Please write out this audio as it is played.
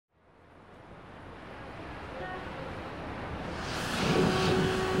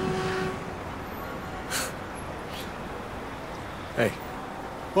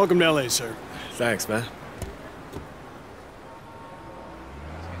Welcome to LA, sir. Thanks, man.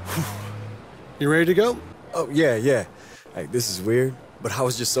 You ready to go? Oh, yeah. Hey, this is weird, but I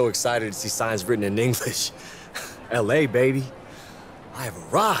was just so excited to see signs written in English. LA, baby. I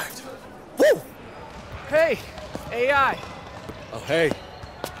have arrived. Woo! Hey, AI. Oh, hey.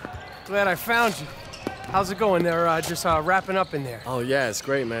 Glad I found you. How's it going? They're just wrapping up in there. Oh, yeah, it's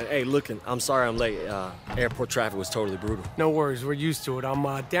great, man. Hey, I'm sorry I'm late. Airport traffic was totally brutal. No worries, we're used to it. I'm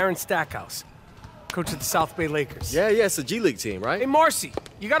Darren Stackhouse, coach of the South Bay Lakers. Yeah, it's a G League team, right? Hey, Marcy,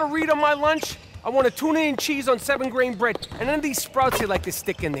 you got to read on my lunch? I want a tuna and cheese on 7-grain bread, and then these sprouts you like to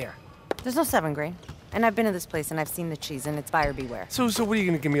stick in there. There's no 7-grain. And I've been to this place and I've seen the cheese and it's buyer beware. So what are you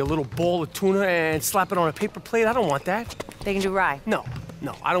gonna give me, a little bowl of tuna and slap it on a paper plate? I don't want that. They can do rye. No,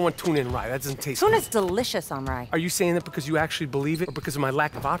 I don't want tuna and rye. That doesn't taste Tuna's good. delicious on rye. Are you saying that because you actually believe it or because of my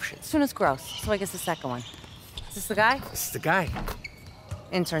lack of options? Tuna's gross, so I guess the second one. Is this the guy? This is the guy.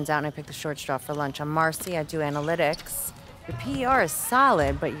 Intern's out and I picked the short straw for lunch. I'm Marcy, I do analytics. Your PR is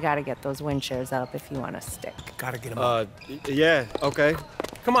solid, but you gotta get those wind shares up if you want to stick. Gotta get him up. Yeah, okay.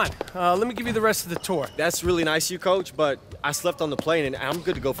 Come on, let me give you the rest of the tour. That's really nice of you, Coach, but I slept on the plane and I'm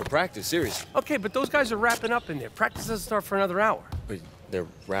good to go for practice, seriously. Okay, but those guys are wrapping up in there. Practice doesn't start for another hour. But they're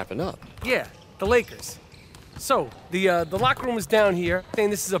wrapping up. Yeah, the Lakers. So, the locker room is down here, saying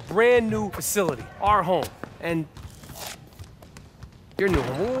this is a brand new facility, our home. And your new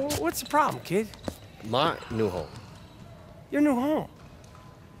home. What's the problem, kid? My new home. Your new home.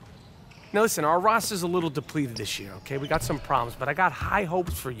 Now listen, our roster's a little depleted this year, okay? We got some problems, but I got high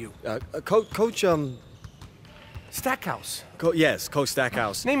hopes for you. Coach, Stackhouse. Yes, Coach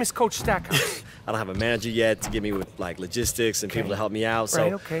Stackhouse. Name is Coach Stackhouse. I don't have a manager yet to give me with, like, logistics and people to help me out, so...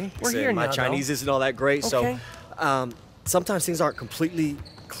 Right, okay. We're here my now, Chinese though. isn't all that great, Okay. so... sometimes things aren't completely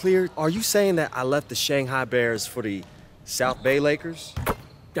clear. Are you saying that I left the Shanghai Bears for the South Bay Lakers?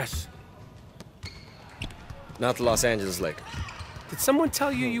 Yes. Not the Los Angeles Lakers. Did someone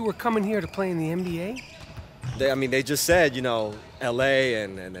tell you you were coming here to play in the NBA? They just said, you know, LA,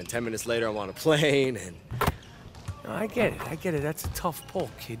 and then 10 minutes later I'm on a plane, and... No, I get it. That's a tough pull,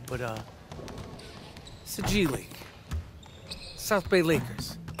 kid, but, it's a G League. South Bay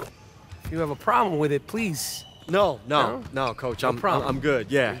Lakers. If you have a problem with it, please. No, Coach, I'm good,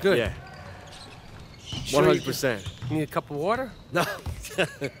 yeah. You're good. Yeah. Sure 100%. You need a cup of water? No,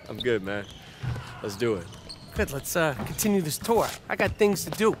 I'm good, man. Let's do it. Good, let's continue this tour. I got things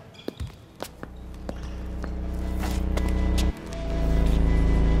to do.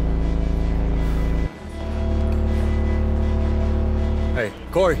 Hey,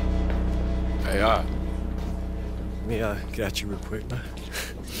 Corey. Hey, Let me get at you real quick, man.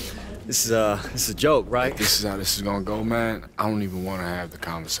 This is a joke, right? this is how this is gonna go, man. I don't even want to have the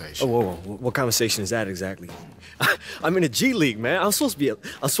conversation. Oh, whoa. What conversation is that exactly? I'm in a G League, man. I'm supposed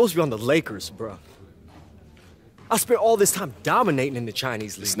to be on the Lakers, bro. I spent all this time dominating in the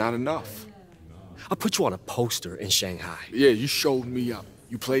Chinese league. It's not enough. I put you on a poster in Shanghai. Yeah, you showed me up.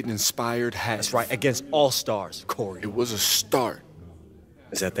 You played an inspired half. That's right, against all-stars, Corey. It was a start.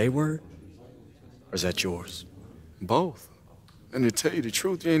 Is that their word? Or is that yours? Both. And to tell you the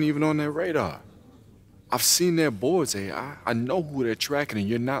truth, you ain't even on their radar. I've seen their boards, AI. I know who they're tracking, and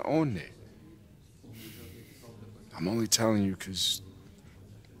you're not on there. I'm only telling you because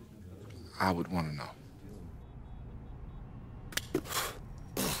I would want to know.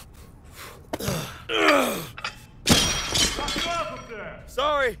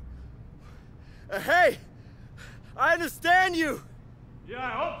 Sorry. Hey, I understand you. Yeah, I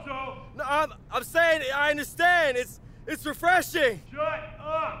hope so. No, I'm saying I understand. It's refreshing. Shut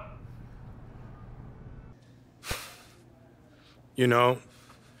up. You know,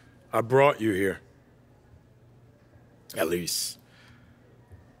 I brought you here. At least,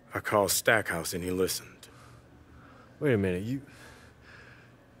 I called Stackhouse and he listened. Wait a minute,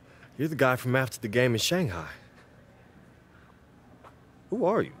 you're the guy from after the game in Shanghai. Who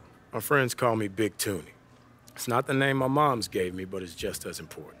are you? My friends call me Big Toonie. It's not the name my mom's gave me, but it's just as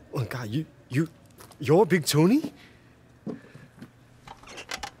important. Oh, God, you're Big Toonie?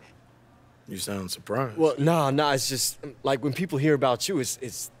 You sound surprised. Well, no, it's just, like, when people hear about you,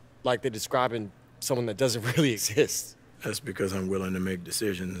 it's like they're describing someone that doesn't really exist. That's because I'm willing to make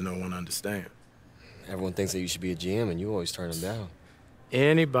decisions no one understands. Everyone thinks that you should be a GM, and you always turn them down.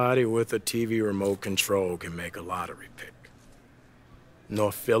 Anybody with a TV remote control can make a lottery pick.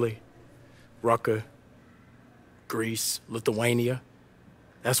 North Philly, Rucker, Greece, Lithuania.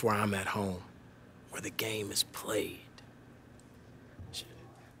 That's where I'm at home, where the game is played. Shit.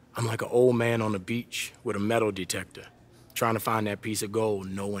 I'm like an old man on the beach with a metal detector, trying to find that piece of gold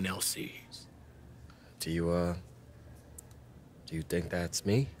no one else sees. Do you Do you think that's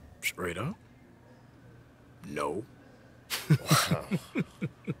me? Straight up? No.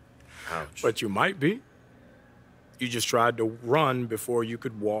 Ouch. But you might be. You just tried to run before you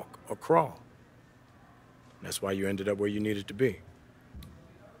could walk or crawl. That's why you ended up where you needed to be.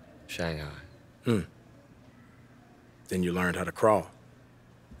 Shanghai. Then you learned how to crawl.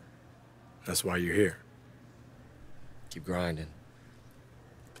 That's why you're here. Keep grinding.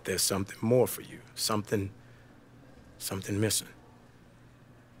 But there's something more for you. Something missing.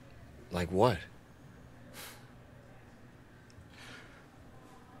 Like what?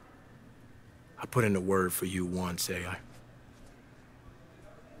 I put in a word for you once, AI.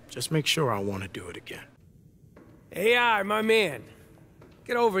 Just make sure I want to do it again. AI, my man.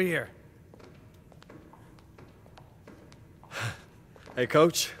 Get over here. Hey,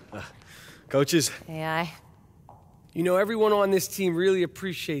 Coach. Coaches. AI. You know, everyone on this team really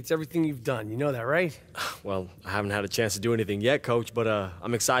appreciates everything you've done. You know that, right? Well, I haven't had a chance to do anything yet, Coach, but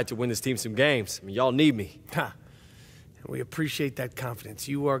I'm excited to win this team some games. I mean, y'all need me. Ha. We appreciate that confidence.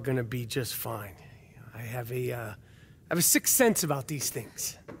 You are gonna be just fine. I have a sixth sense about these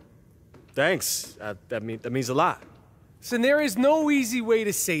things. Thanks. That means a lot. So there is no easy way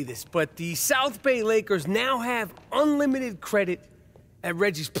to say this, but the South Bay Lakers now have unlimited credit at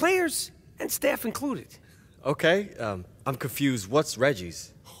Reggie's, players and staff included. Okay, I'm confused. What's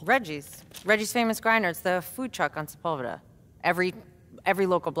Reggie's? Reggie's Famous Grinder. It's the food truck on Sepulveda. Every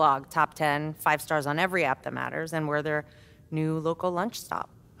local blog, top 10, 5 stars on every app that matters, and we're their new local lunch stop.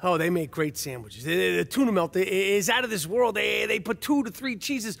 Oh, they make great sandwiches. The tuna melt is out of this world. They put 2 to 3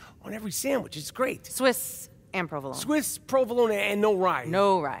 cheeses on every sandwich. It's great. Swiss and provolone. Swiss, provolone, and no rye.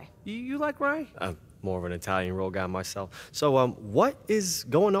 No rye. You like rye? I'm more of an Italian roll guy myself. So, what is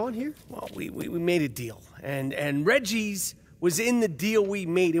going on here? Well, we made a deal, and Reggie's was in the deal we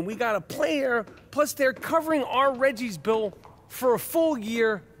made, and we got a player, plus they're covering our Reggie's bill for a full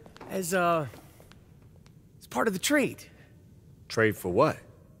year as part of the trade. Trade for what?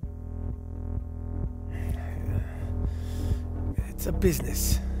 It's a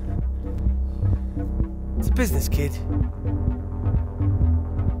business. It's a business, kid.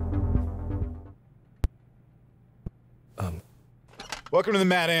 Welcome to the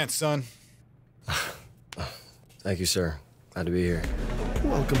Mad Ants, son. Thank you, sir. Glad to be here.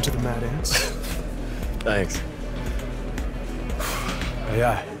 Welcome to the Mad Ants. Thanks.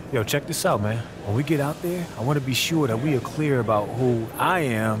 Hey, yo, check this out, man. When we get out there, I want to be sure that we are clear about who I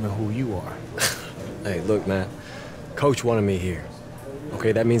am and who you are. Hey, look, man. Coach wanted me here.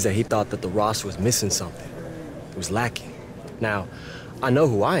 Okay, that means that he thought that the roster was missing something. It was lacking. Now, I know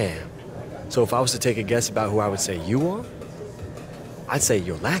who I am. So if I was to take a guess about who I would say you are, I'd say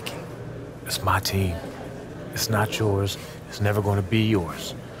you're lacking. It's my team. It's not yours. It's never going to be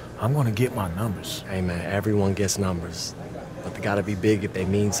yours. I'm going to get my numbers. Hey, man, everyone gets numbers. But they gotta be big if they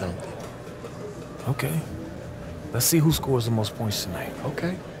mean something. Okay. Let's see who scores the most points tonight.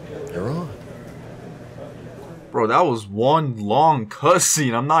 Okay, you're on. Bro, that was one long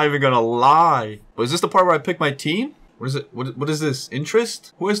cutscene. I'm not even gonna lie. But is this the part where I pick my team? What is it? What is this?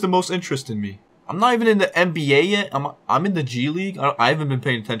 Interest? Who has the most interest in me? I'm not even in the NBA yet. I'm in the G League. I haven't been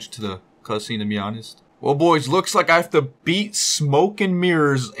paying attention to the cutscene, to be honest. Well, boys, looks like I have to beat Smoke and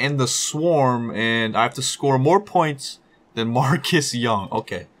Mirrors and the Swarm, and I have to score more points than Marcus Young.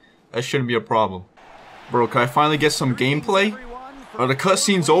 Okay, that shouldn't be a problem. Bro, can I finally get some gameplay? Are the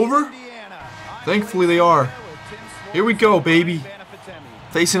cutscenes over? Thankfully they are. Here we go, baby.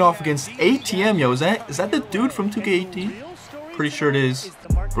 Facing off against ATM, yo. Is that the dude from 2K18? Pretty sure it is.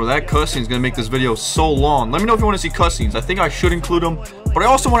 Bro, that cutscene is gonna make this video so long. Let me know if you want to see cutscenes. I think I should include them, but I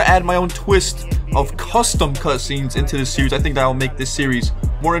also want to add my own twist of custom cutscenes into this series. I think that will make this series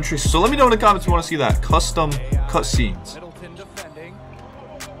more interesting. So let me know in the comments if you want to see that. Custom cutscenes.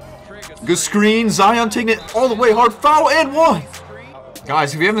 Good screen. Zion taking it all the way. Hard foul and one.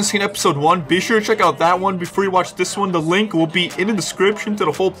 Guys, if you haven't seen episode 1, be sure to check out that one before you watch this one. The link will be in the description to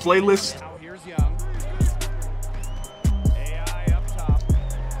the whole playlist.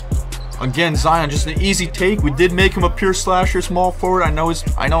 Again, Zion, just an easy take. We did make him a pure slasher, small forward. I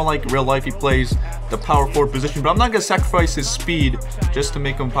know like real life he plays the power forward position, but I'm not gonna sacrifice his speed just to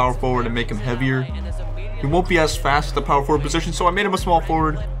make him power forward and make him heavier. He won't be as fast at the power forward position, so I made him a small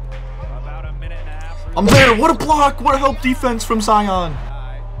forward. I'm there. What a block! What a help defense from Zion.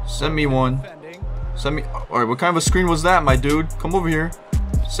 Send me one. Send me. All right, what kind of a screen was that, my dude? Come over here.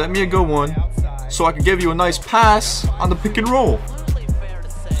 Send me a good one, so I can give you a nice pass on the pick and roll.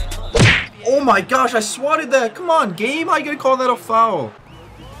 Oh my gosh, I swatted that. Come on, game. How you gonna call that a foul?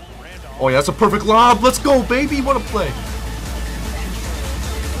 Oh yeah, that's a perfect lob. Let's go, baby. What a play.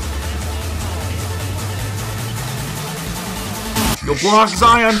 Yo, block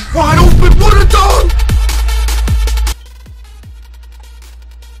Zion. Wide open. What a dunk!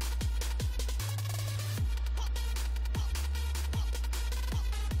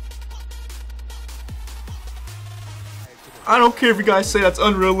 I don't care if you guys say that's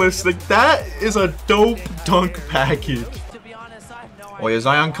unrealistic. That is a dope dunk package. Oh yeah,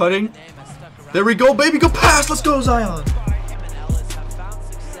 Zion cutting. There we go, baby. Good pass. Let's go, Zion.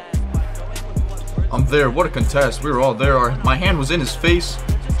 I'm there. What a contest. We were all there. My hand was in his face.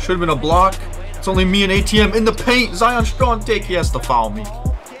 Should have been a block. It's only me and ATM in the paint. Zion strong take. He has to foul me.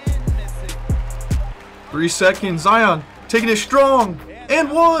 3 seconds. Zion taking it strong.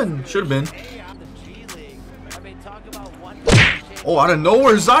 And 1. Should have been. Oh, out of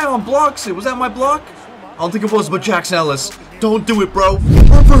nowhere, Zion blocks it. Was that my block? I don't think it was, but Jackson Ellis. Don't do it, bro.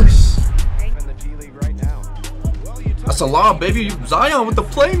 Reverse. That's a lob, baby. Zion with the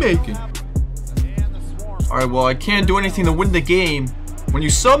playmaking. Alright, well, I can't do anything to win the game when you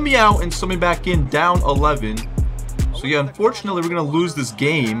sub me out and sub me back in down 11. So, yeah, unfortunately, we're going to lose this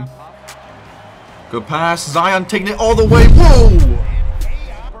game. Good pass. Zion taking it all the way. Whoa!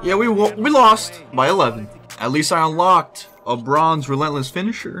 Yeah, we lost by 11. At least I unlocked a bronze relentless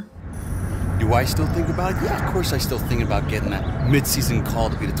finisher. Do I still think about it? Yeah, of course I still think about getting that mid-season call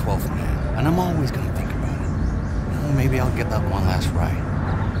to be the 12th man. And I'm always going to think about it. Well, maybe I'll get that one last ride.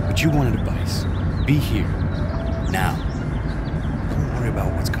 But you wanted advice. Be here. Now. Don't worry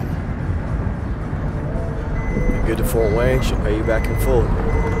about what's coming. You're good to Fort Wayne. She'll pay you back in full.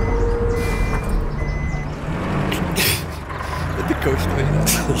 Did the coach know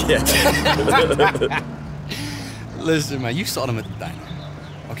that? Yeah. Listen, man, you saw them at the diner.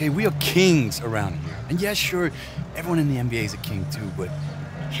 Okay, we are kings around here. And yeah, sure, everyone in the NBA is a king too, but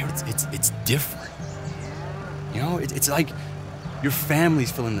here it's different. You know, it's like your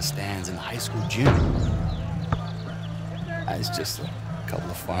family's filling the stands in the high school gym. It's just a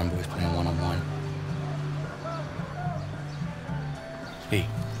couple of farm boys playing one-on-one. Hey,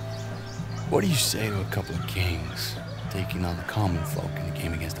 what do you say to a couple of kings taking on the common folk in the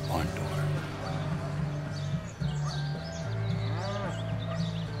game against the barn door?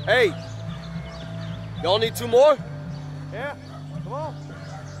 Hey, y'all need 2 more? Yeah, come on.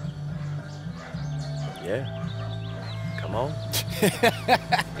 Yeah. Come on.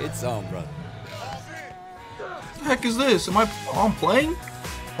 It's on, brother. What the heck is this? I'm playing?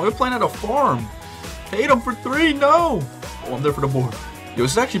 Why are we playing at a farm? Tatum for 3, no! Oh, I'm there for the board. Yo,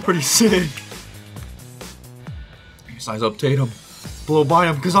 this is actually pretty sick. Size up Tatum. Blow by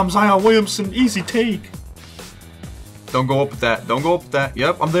him because I'm Zion Williamson. Easy take. Don't go up with that. Don't go up with that.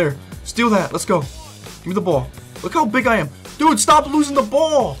 Yep, I'm there. Steal that. Let's go. Give me the ball. Look how big I am. Dude, stop losing the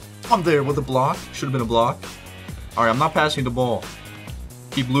ball. I'm there with a block. Should have been a block. All right, I'm not passing the ball.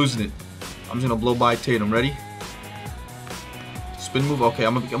 Keep losing it. I'm just going to blow by Tatum. Ready? Spin move. Okay,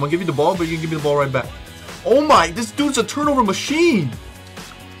 I'm gonna give you the ball, but you can give me the ball right back. Oh my, this dude's a turnover machine.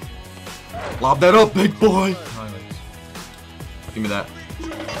 Lob that up, big boy. Give me that.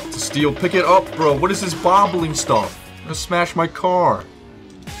 It's a steal. Pick it up, bro. What is this bobbling stuff? I'm gonna smash my car.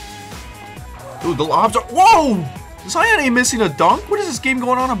 Dude, the lobs are... Whoa! Zion ain't missing a dunk? What is this game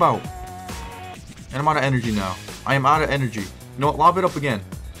going on about? And I'm out of energy now. I am out of energy. You know what? Lob it up again.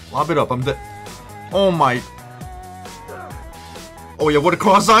 Lob it up. I'm dead. Oh my... Oh yeah, what a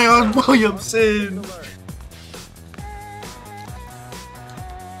cross, Zion Williamson!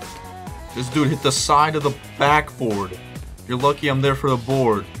 This dude hit the side of the backboard. You're lucky I'm there for the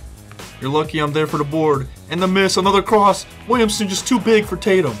board. You're lucky I'm there for the board. And the miss, another cross. Williamson just too big for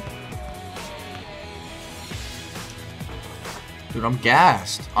Tatum. Dude, I'm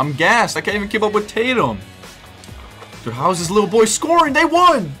gassed. I'm gassed. I can't even keep up with Tatum. Dude, how is this little boy scoring? They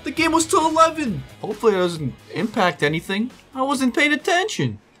won! The game was till 11. Hopefully it doesn't impact anything. I wasn't paying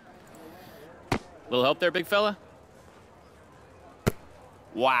attention. Little help there, big fella?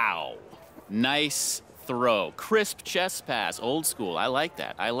 Wow. Nice throw. Crisp chest pass. Old school. I like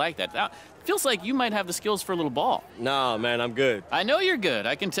that. I like that. Now, feels like you might have the skills for a little ball. Nah, man, I'm good. I know you're good.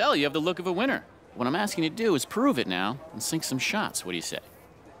 I can tell. You have the look of a winner. What I'm asking you to do is prove it now and sink some shots. What do you say?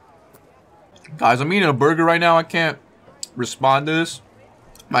 Guys, I'm eating a burger right now. I can't respond to this.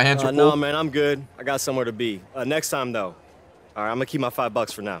 My hands are full. No, man, I'm good. I got somewhere to be. Next time, though. All right, I'm gonna keep my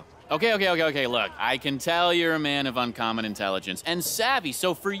 $5 for now. Okay. Look, I can tell you're a man of uncommon intelligence and savvy.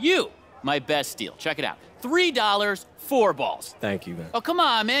 So for you, my best deal. Check it out. $3, 4 balls. Thank you, man. Oh, come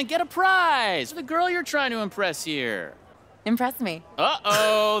on, man. Get a prize. For the girl you're trying to impress here. Impress me.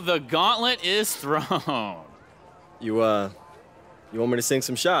 Uh-oh, the gauntlet is thrown. You want me to sing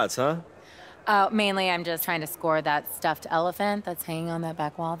some shots, huh? Mainly, I'm just trying to score that stuffed elephant that's hanging on that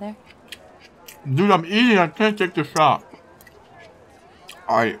back wall there. Dude, I'm eating. I can't take the shot.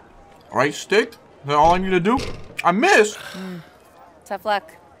 Alright, stick. Is that all I need to do? I missed. Tough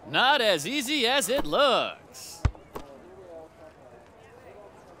luck. Not as easy as it looks.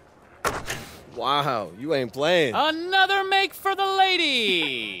 Wow, you ain't playing. Another make for the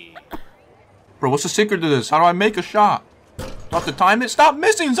lady. Bro, what's the secret to this? How do I make a shot? Do I have to time it? Stop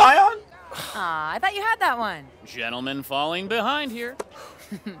missing, Zion! Aw, I thought you had that one. Gentleman falling behind here.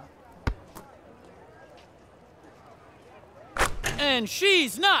 And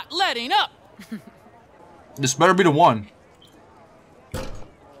she's not letting up. This better be the one.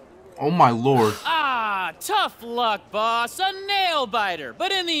 Oh my lord. Ah, tough luck, boss. A nail biter.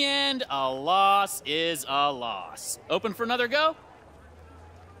 But in the end, a loss is a loss. Open for another go?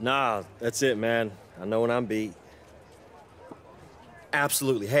 Nah, that's it, man. I know when I'm beat.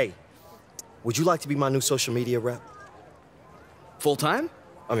 Absolutely. Hey, would you like to be my new social media rep? Full time?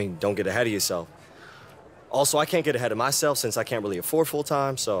 I mean, don't get ahead of yourself. Also, I can't get ahead of myself since I can't really afford full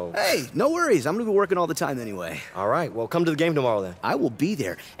time, so... Hey, no worries. I'm gonna be working all the time anyway. All right, well, come to the game tomorrow then. I will be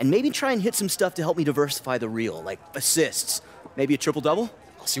there, and maybe try and hit some stuff to help me diversify the reel, like assists. Maybe a triple-double?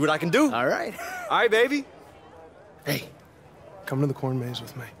 I'll see what I can do. All right. All right, baby. Hey, come to the corn maze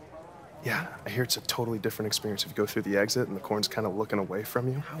with me. Yeah, I hear it's a totally different experience if you go through the exit and the corn's kind of looking away from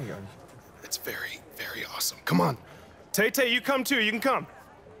you. How are you? It's very, very awesome. Come on. Tay-Tay, you come too. You can come.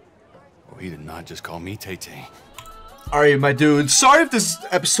 Oh, he did not just call me Tay-Tay. Alright, my dude. Sorry if this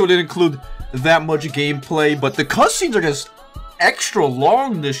episode didn't include that much gameplay, but the cutscenes are just extra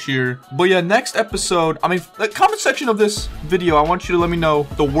long this year. But yeah, next episode, I mean, the comment section of this video, I want you to let me know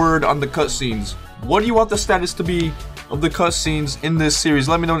the word on the cutscenes. What do you want the status to be of the cutscenes in this series?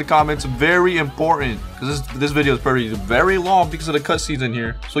 Let me know in the comments. Very important, because this video is probably very long because of the cutscenes in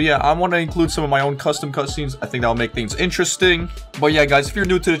here. So yeah, I want to include some of my own custom cutscenes. I think that'll make things interesting. But yeah, guys, if you're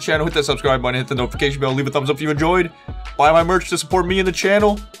new to the channel, hit that subscribe button, hit the notification bell, leave a thumbs up if you enjoyed. Buy my merch to support me and the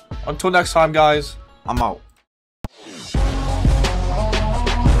channel. Until next time, guys, I'm out.